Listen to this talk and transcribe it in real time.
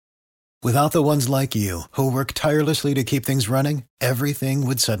Without the ones like you, who work tirelessly to keep things running, everything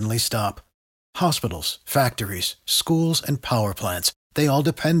would suddenly stop. Hospitals, factories, schools, and power plants, they all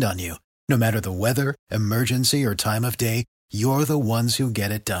depend on you. No matter the weather, emergency, or time of day, you're the ones who get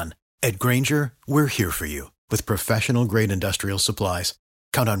it done. At Grainger, we're here for you with professional-grade industrial supplies.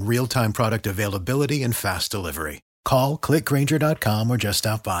 Count on real-time product availability and fast delivery. Call, click Grainger.com, or just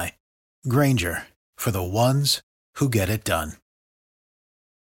stop by. Grainger, for the ones who get it done.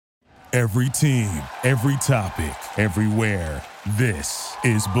 Every team, every topic, everywhere. This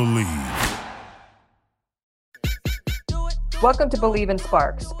is Believe. Welcome to Believe in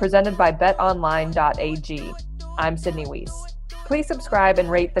Sparks, presented by betonline.ag. I'm Sydney Weiss. Please subscribe and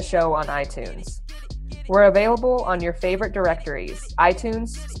rate the show on iTunes. We're available on your favorite directories: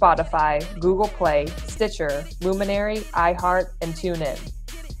 iTunes, Spotify, Google Play, Stitcher, Luminary, iHeart, and TuneIn.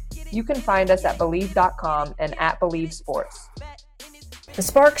 You can find us at Believe.com and at Believe Sports. The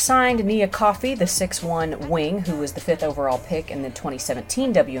Sparks signed Nia Coffey, the 6'1 wing, who was the 5th overall pick in the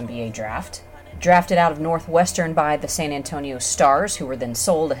 2017 WNBA draft. Drafted out of Northwestern by the San Antonio Stars, who were then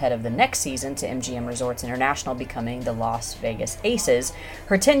sold ahead of the next season to MGM Resorts International, becoming the Las Vegas Aces.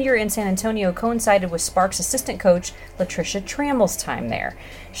 Her tenure in San Antonio coincided with Sparks assistant coach Latricia Trammell's time there.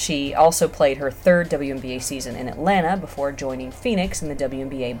 She also played her 3rd WNBA season in Atlanta before joining Phoenix in the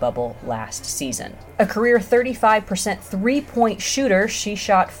WNBA bubble last season. A career 35% three-point shooter, she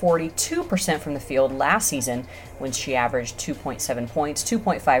shot 42% from the field last season when she averaged 2.7 points,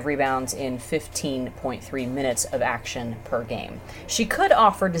 2.5 rebounds in 15.3 minutes of action per game. She could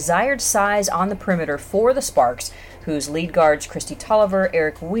offer desired size on the perimeter for the Sparks, whose lead guards Kristi Tolliver,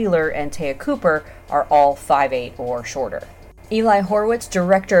 Eric Wheeler, and Taya Cooper are all 5'8" or shorter. Eli Horowitz,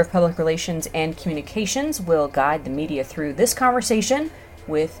 Director of Public Relations and Communications, will guide the media through this conversation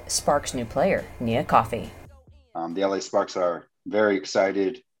with Sparks' new player, Nia Coffey. The LA Sparks are very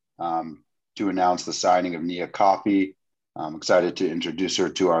excited to announce the signing of Nia Coffey. I'm excited to introduce her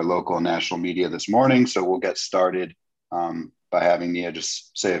to our local and national media this morning. So we'll get started by having Nia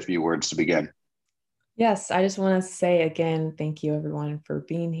just say a few words to begin. Yes, I just want to say again, thank you everyone for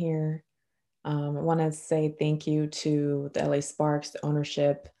being here. I want to say thank you to the LA Sparks, the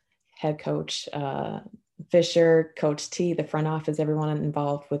ownership, head coach Fisher, Coach T, the front office, everyone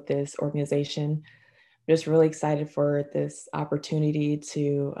involved with this organization. I'm just really excited for this opportunity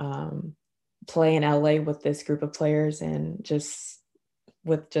to play in LA with this group of players and just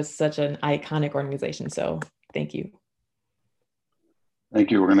with just such an iconic organization. So thank you. Thank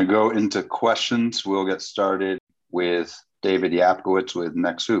you. We're going to go into questions. We'll get started with David Yapkowitz with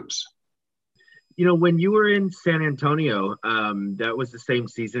Next Hoops. You know, when you were in San Antonio, that was the same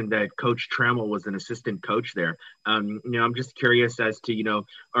season that Coach Trammell was an assistant coach there. I'm just curious as to,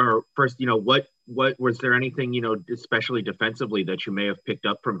 or first, what was there anything, especially defensively that you may have picked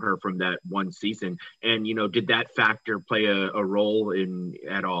up from her from that one season? And, did that factor play a role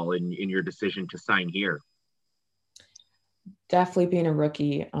at all in your decision to sign here? Definitely being a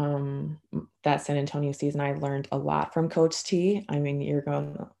rookie, that San Antonio season, I learned a lot from Coach T. I mean, you're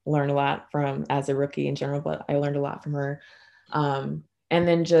going to learn a lot from as a rookie in general, but I learned a lot from her. And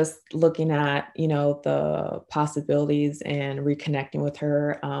then just looking at, the possibilities and reconnecting with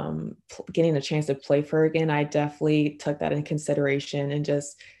her, getting a chance to play for her again, I definitely took that into consideration, and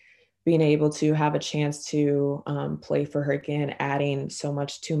just being able to have a chance to play for her again, adding so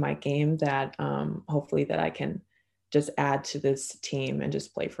much to my game that hopefully that I can just add to this team and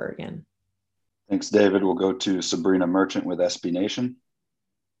just play for her again. Thanks, David. We'll go to Sabrina Merchant with SB Nation.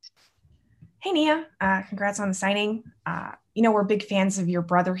 Hey, Nia. Congrats on the signing. We're big fans of your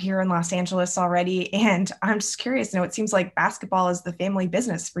brother here in Los Angeles already. And I'm just curious, it seems like basketball is the family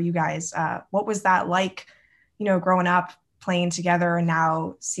business for you guys. What was that like, growing up, playing together, and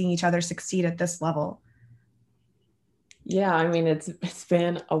now seeing each other succeed at this level? Yeah, I mean, it's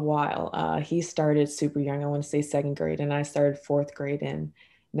been a while. He started super young, I want to say 2nd grade, and I started 4th grade, and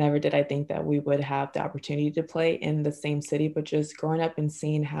never did I think that we would have the opportunity to play in the same city, but just growing up and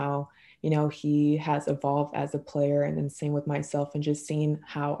seeing how, he has evolved as a player, and then same with myself, and just seeing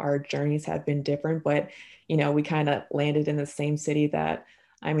how our journeys have been different, but, we kind of landed in the same city that,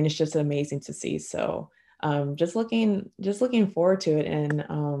 it's just amazing to see. So just looking forward to it,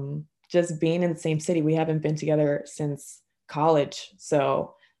 and just being in the same city. We haven't been together since college.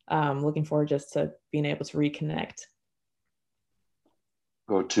 So looking forward just to being able to reconnect.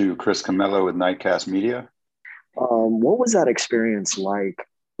 Go to Chris Camello with Nightcast Media. What was that experience like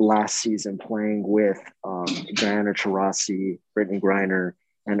last season playing with Diana Taurasi, Brittany Griner,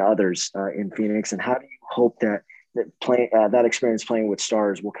 and others in Phoenix? And how do you hope that that experience playing with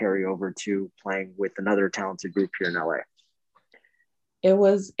stars will carry over to playing with another talented group here in LA? It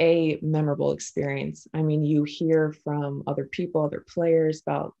was a memorable experience. I mean, you hear from other people, other players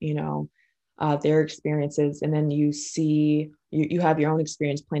about, their experiences, and then you see, you have your own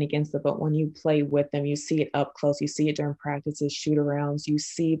experience playing against them, but when you play with them, you see it up close, you see it during practices, shoot-arounds, you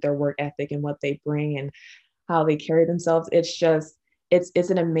see their work ethic and what they bring and how they carry themselves. It's just, it's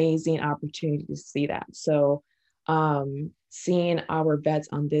an amazing opportunity to see that. So seeing our vets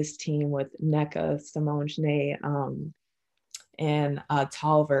on this team with Nneka, Simone Schnee, and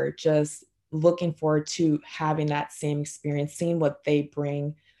Tolliver, just looking forward to having that same experience, seeing what they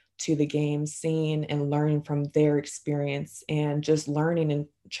bring to the game, seeing and learning from their experience, and just learning and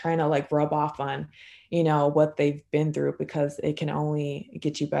trying to like rub off on, what they've been through, because it can only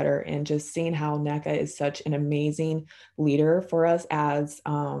get you better. And just seeing how Nneka is such an amazing leader for us as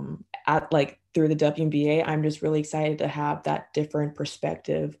through the WNBA, I'm just really excited to have that different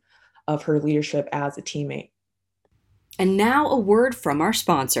perspective of her leadership as a teammate. And now a word from our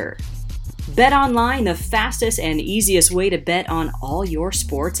sponsor. BetOnline, the fastest and easiest way to bet on all your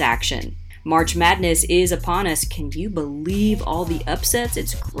sports action. March Madness is upon us. Can you believe all the upsets?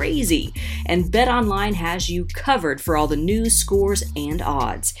 It's crazy. And BetOnline has you covered for all the news, scores, and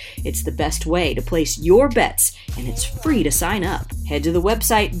odds. It's the best way to place your bets, and it's free to sign up. Head to the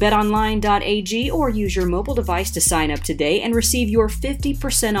website betonline.ag or use your mobile device to sign up today and receive your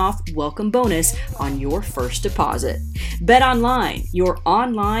 50% off welcome bonus on your first deposit. BetOnline, your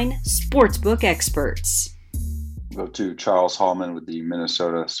online sportsbook experts. Go to Charles Hallman with the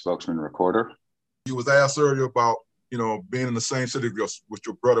Minnesota Spokesman Recorder. You was asked earlier about, being in the same city with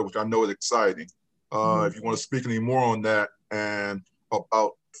your brother, which I know is exciting. If you want to speak any more on that and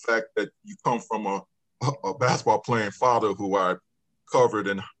about the fact that you come from a basketball playing father who I covered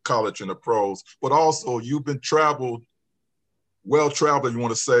in college and the pros, but also you've been well-traveled, you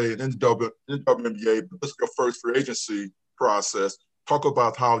want to say, in the WNBA, but this is your first free agency process. Talk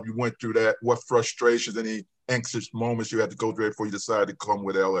about how you went through that, what frustrations, any anxious moments you had to go through before you decided to come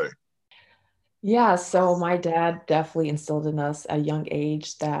with LA. Yeah, so my dad definitely instilled in us at a young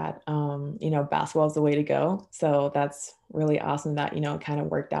age that, basketball is the way to go. So that's really awesome that, it kind of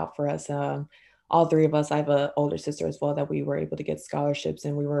worked out for us. All three of us, I have an older sister as well, that we were able to get scholarships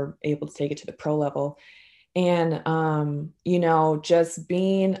and we were able to take it to the pro level. And, I've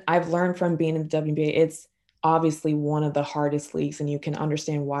learned from being in the WNBA, it's obviously one of the hardest leagues, and you can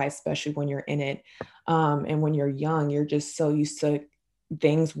understand why, especially when you're in it. And when you're young, you're just so used to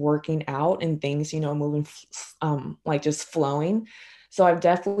things working out and things, moving, just flowing. So I've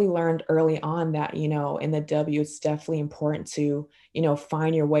definitely learned early on that, in the W, it's definitely important to,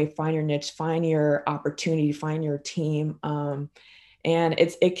 find your way, find your niche, find your opportunity, find your team. And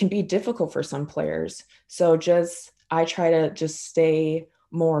it can be difficult for some players. So I try to just stay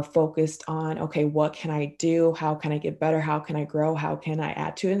more focused on, okay, what can I do? How can I get better? How can I grow? How can I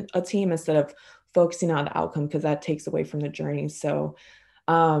add to a team, instead of focusing on the outcome, because that takes away from the journey. So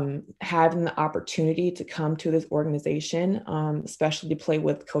having the opportunity to come to this organization, especially to play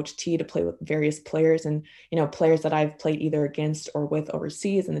with Coach T, to play with various players and, players that I've played either against or with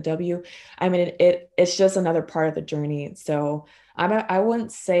overseas in the W. I mean, it's just another part of the journey. So I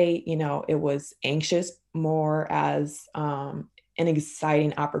wouldn't say, it was anxious, more as an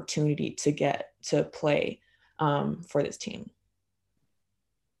exciting opportunity to get to play for this team.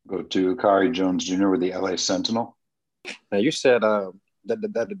 Go to Kari Jones Jr. with the LA Sentinel. Now, you said that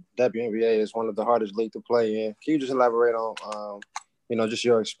the WNBA is one of the hardest leagues to play in. Can you just elaborate on, just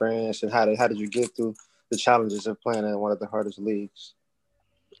your experience and how did you get through the challenges of playing in one of the hardest leagues?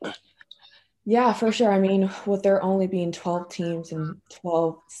 Yeah, for sure. I mean, with there only being 12 teams and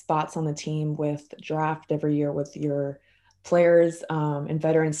 12 spots on the team, with draft every year, with your players and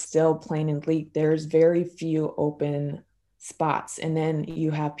veterans still playing in league, there's very few open spots. And then you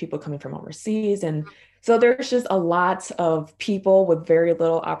have people coming from overseas. And so there's just a lot of people with very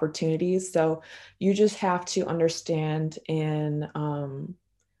little opportunities. So you just have to understand and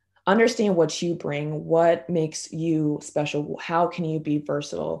understand what you bring, what makes you special, how can you be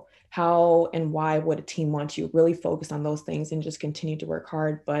versatile, how and why would a team want you. Really focus on those things and just continue to work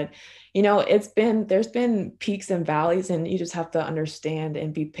hard. But, there's been peaks and valleys, and you just have to understand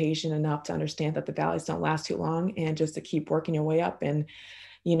and be patient enough to understand that the valleys don't last too long, and just to keep working your way up. And,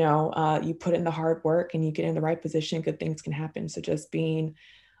 you put in the hard work and you get in the right position, good things can happen. So just being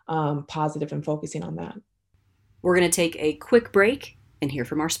positive and focusing on that. We're going to take a quick break and hear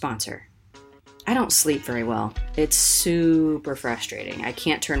from our sponsor. I don't sleep very well. It's super frustrating. I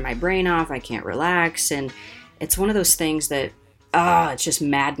can't turn my brain off. I can't relax. And it's one of those things that, it's just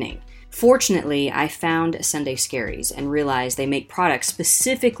maddening. Fortunately, I found Sunday Scaries and realized they make products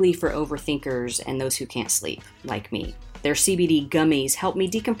specifically for overthinkers and those who can't sleep, like me. Their CBD gummies help me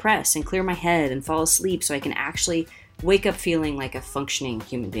decompress and clear my head and fall asleep so I can actually wake up feeling like a functioning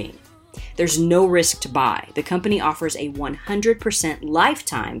human being. There's no risk to buy. The company offers a 100%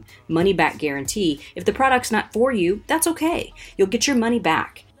 lifetime money-back guarantee. If the product's not for you, that's okay. You'll get your money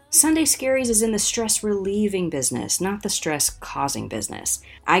back. Sunday Scaries is in the stress-relieving business, not the stress-causing business.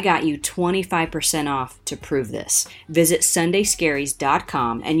 I got you 25% off to prove this. Visit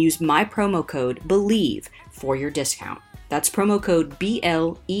sundayscaries.com and use my promo code BELIEVE for your discount. That's promo code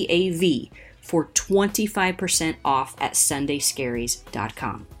BLEAV for 25% off at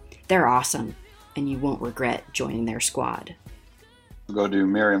sundayscaries.com. They're awesome, and you won't regret joining their squad. We'll go to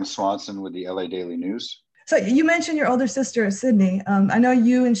Miriam Swanson with the LA Daily News. So you mentioned your older sister, Sydney. I know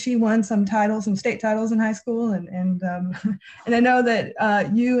you and she won some titles, some state titles in high school, and I know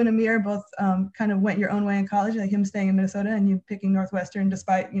that you and Amir both kind of went your own way in college, like him staying in Minnesota and you picking Northwestern,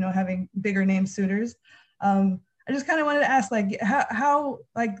 despite having bigger name suitors. I just kind of wanted to ask, like, how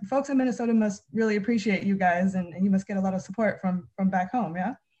like folks in Minnesota must really appreciate you guys, and you must get a lot of support from back home,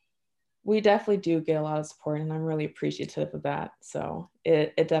 yeah? We definitely do get a lot of support, and I'm really appreciative of that. So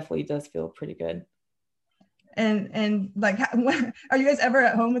it definitely does feel pretty good. And like, are you guys ever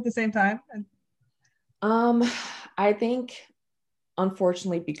at home at the same time? I think,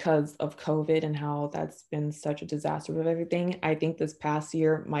 unfortunately, because of COVID and how that's been such a disaster with everything, I think this past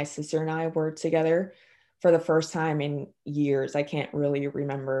year, my sister and I were together for the first time in years. I can't really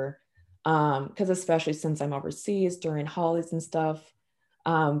remember, because especially since I'm overseas during holidays and stuff.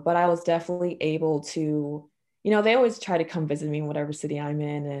 But I was definitely able to, they always try to come visit me in whatever city I'm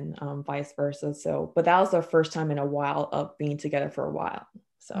in, and vice versa. So, but that was the first time in a while of being together for a while.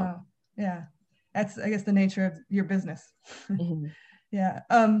 So, yeah, that's, I guess, the nature of your business. Mm-hmm. Yeah.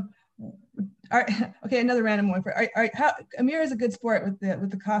 Okay, another random one. Amir is a good sport with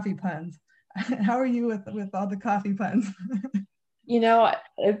the coffee puns. How are you with all the coffee puns?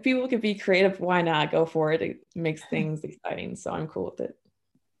 If people can be creative, why not? Go for it. It makes things exciting. So I'm cool with it.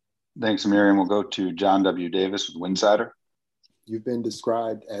 Thanks, Miriam. We'll go to John W. Davis with Winsider. You've been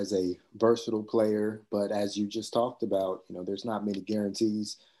described as a versatile player, but as you just talked about, there's not many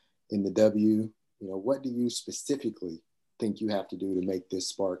guarantees in the W. What do you specifically think you have to do to make this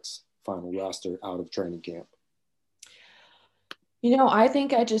Sparks final roster out of training camp? I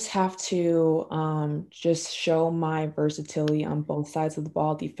think I just have to just show my versatility on both sides of the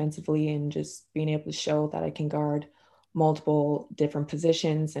ball defensively, and just being able to show that I can guard multiple different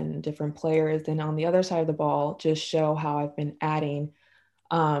positions and different players. And on the other side of the ball, just show how I've been adding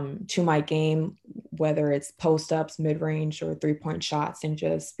to my game, whether it's post-ups, mid-range, or three-point shots, and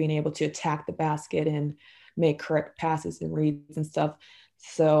just being able to attack the basket and make correct passes and reads and stuff.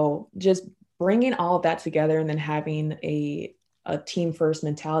 So just bringing all of that together, and then having a team first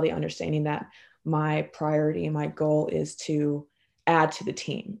mentality, understanding that my priority and my goal is to add to the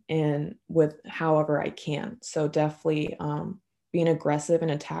team and with however I can. So definitely being aggressive in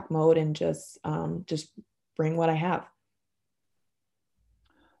attack mode, and just bring what I have.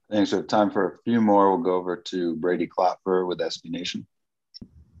 Thanks. We have time for a few more. We'll go over to Brady Klopfer with SB Nation.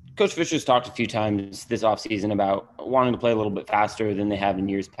 Coach Fisher's talked a few times this offseason about wanting to play a little bit faster than they have in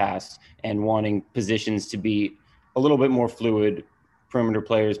years past, and wanting positions to be a little bit more fluid, perimeter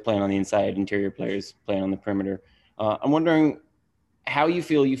players playing on the inside, interior players playing on the perimeter. I'm wondering how you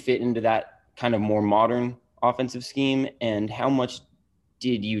feel you fit into that kind of more modern offensive scheme, and how much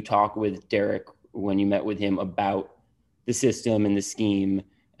did you talk with Derek when you met with him about the system and the scheme,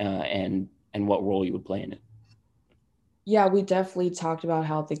 and what role you would play in it? Yeah, we definitely talked about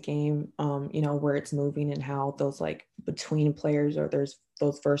how the game, where it's moving, and how those like between players, or there's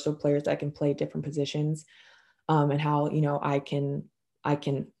those versatile players that can play different positions, and how, I can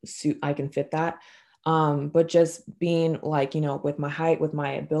fit that. But just being like, with my height, with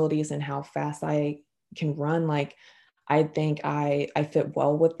my abilities, and how fast I can run, like, I think I fit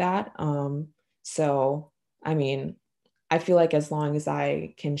well with that. So, I mean, I feel like as long as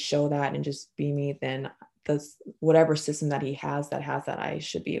I can show that and just be me, then whatever system that he has that I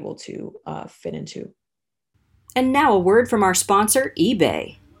should be able to fit into. And now a word from our sponsor,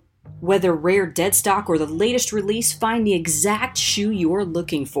 eBay. Whether rare dead stock or the latest release, find the exact shoe you're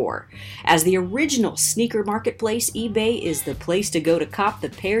looking for. As the original sneaker marketplace, eBay is the place to go to cop the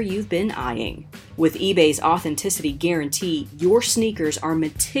pair you've been eyeing. With eBay's authenticity guarantee, your sneakers are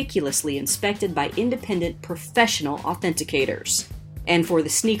meticulously inspected by independent professional authenticators. And for the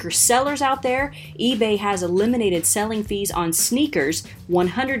sneaker sellers out there, eBay has eliminated selling fees on sneakers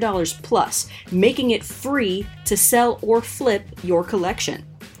 $100 plus, making it free to sell or flip your collection.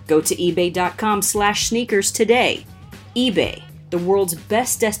 Go to ebay.com/sneakers today. eBay, the world's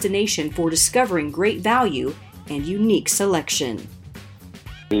best destination for discovering great value and unique selection.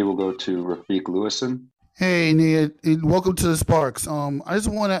 We will go to Rafiq Lewison. Hey, Nia, welcome to the Sparks. I just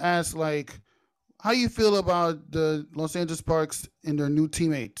want to ask, how you feel about the Los Angeles Sparks and their new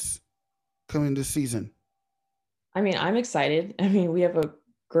teammates coming this season? I mean, I'm excited. I mean, we have a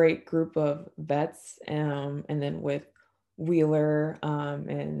great group of vets, and then with Wheeler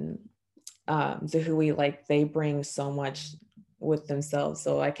and Zahui, they bring so much with themselves.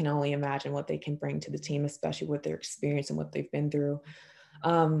 So I can only imagine what they can bring to the team, especially with their experience and what they've been through.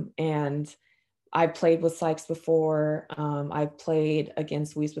 And I played with Sykes before. I've played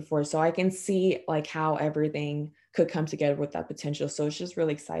against Weiss before. So I can see how everything could come together with that potential. So it's just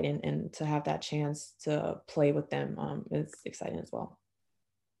really exciting. And to have that chance to play with them is exciting as well.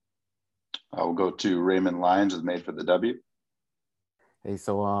 I'll go to Raymond Lyons with Made for the W. Hey,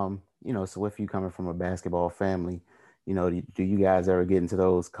 so, so with you coming from a basketball family, do you guys ever get into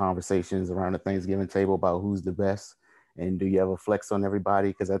those conversations around the Thanksgiving table about who's the best? And do you ever flex on everybody?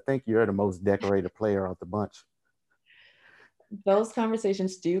 Because I think you're the most decorated player out the bunch. Those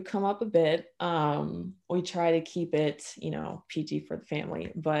conversations do come up a bit. We try to keep it, PG for the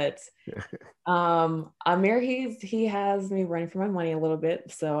family. But Amir, he has me running for my money a little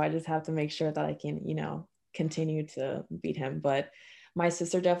bit. So I just have to make sure that I can, continue to beat him. But my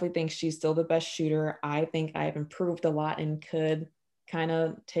sister definitely thinks she's still the best shooter. I think I've improved a lot and could kind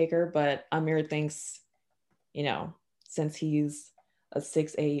of take her. But Amir thinks, since he's a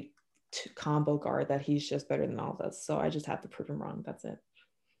 6'8" combo guard, that he's just better than all of us. So I just have to prove him wrong. That's it.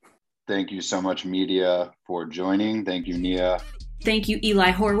 Thank you so much, media, for joining. Thank you, Nia. Thank you,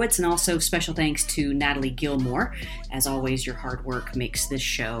 Eli Horowitz, and also special thanks to Natalie Gilmore. As always, your hard work makes this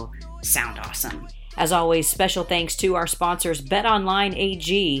show sound awesome. As always, special thanks to our sponsors, BetOnline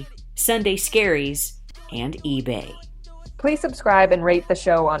AG, Sunday Scaries, and eBay. Please subscribe and rate the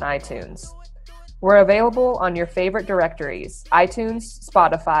show on iTunes. We're available on your favorite directories: iTunes,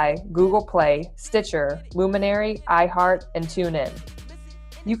 Spotify, Google Play, Stitcher, Luminary, iHeart, and TuneIn.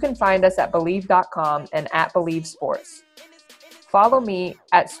 You can find us at Believe.com and at Believe Sports. Follow me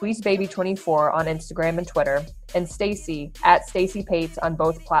at SweetsBaby24 on Instagram and Twitter, and Stacy at Stacy Pates on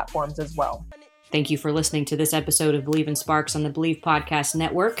both platforms as well. Thank you for listening to this episode of Believe in Sparks on the Believe Podcast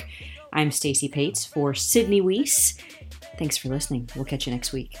Network. I'm Stacy Pates for Sydney Weiss. Thanks for listening. We'll catch you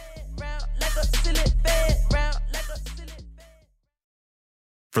next week.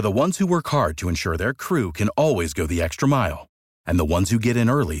 For the ones who work hard to ensure their crew can always go the extra mile, and the ones who get in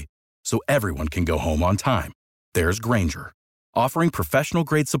early so everyone can go home on time, there's Grainger, offering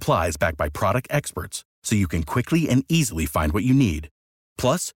professional-grade supplies backed by product experts so you can quickly and easily find what you need.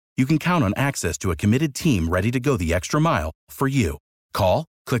 Plus, you can count on access to a committed team ready to go the extra mile for you. Call,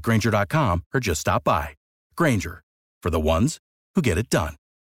 click Grainger.com, or just stop by. Grainger, for the ones who get it done.